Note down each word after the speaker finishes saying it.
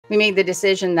we made the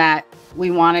decision that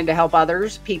we wanted to help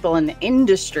others, people in the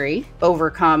industry,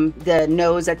 overcome the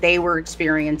no's that they were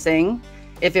experiencing.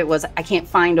 If it was, I can't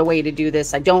find a way to do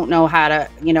this, I don't know how to,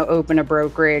 open a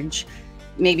brokerage.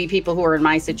 Maybe people who are in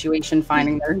my situation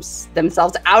finding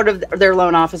themselves out of their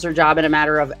loan officer job in a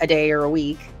matter of a day or a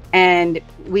week. And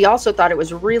we also thought it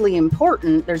was really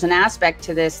important. There's an aspect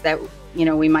to this that,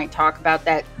 we might talk about,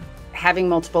 that having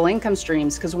multiple income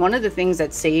streams, because one of the things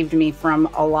that saved me from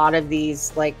a lot of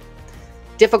these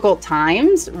difficult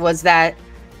times was that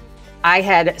I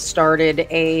had started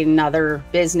another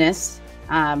business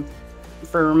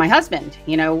for my husband.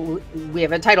 We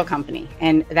have a title company,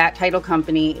 and that title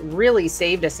company really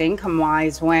saved us income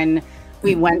wise when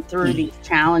we went through these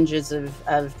challenges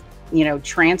of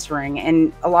transferring.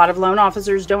 And a lot of loan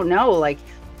officers don't know,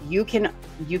 you can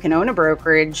own a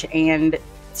brokerage and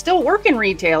still work in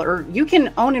retail, or you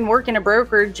can own and work in a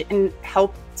brokerage and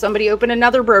help somebody open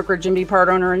another brokerage and be part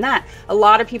owner in that. A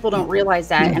lot of people don't realize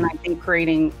that. And I think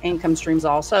creating income streams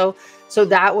also. So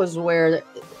that was where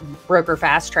Broker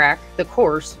Fast Track, the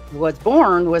course, was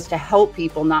born, was to help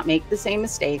people not make the same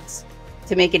mistakes,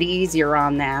 to make it easier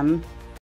on them,